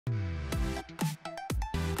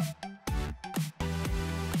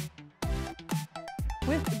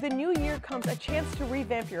With the new year comes a chance to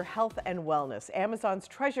revamp your health and wellness. Amazon's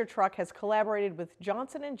Treasure Truck has collaborated with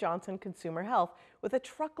Johnson & Johnson Consumer Health with a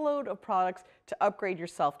truckload of products to upgrade your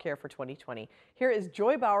self-care for 2020. Here is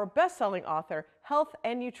Joy Bauer, best-selling author, health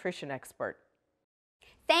and nutrition expert.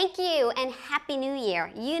 Thank you and Happy New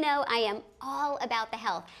Year. You know I am all about the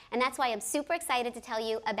health, and that's why I'm super excited to tell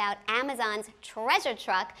you about Amazon's Treasure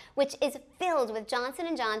Truck, which is filled with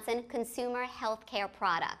Johnson & Johnson consumer healthcare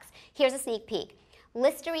products. Here's a sneak peek.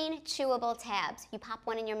 Listerine chewable tabs. You pop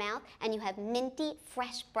one in your mouth and you have minty,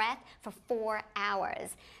 fresh breath for 4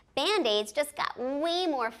 hours. Band-Aids just got way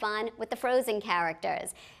more fun with the Frozen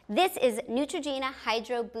characters. This is Neutrogena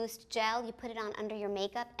Hydro Boost Gel. You put it on under your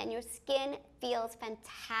makeup and your skin feels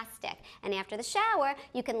fantastic. And after the shower,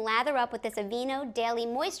 you can lather up with this Aveeno Daily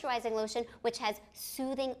Moisturizing Lotion, which has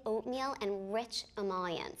soothing oatmeal and rich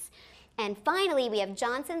emollients. And finally, we have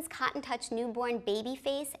Johnson's Cotton Touch Newborn Baby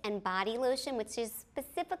Face and Body Lotion, which is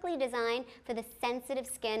specifically designed for the sensitive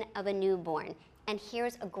skin of a newborn. And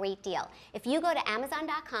here's a great deal. If you go to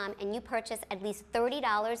Amazon.com and you purchase at least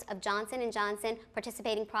 $30 of Johnson & Johnson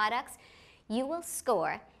participating products, you will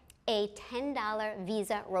score a $10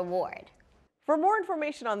 Visa reward. For more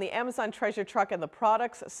information on the Amazon Treasure Truck and the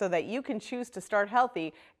products so that you can choose to start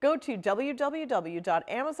healthy, go to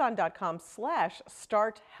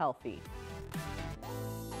www.amazon.com/starthealthy.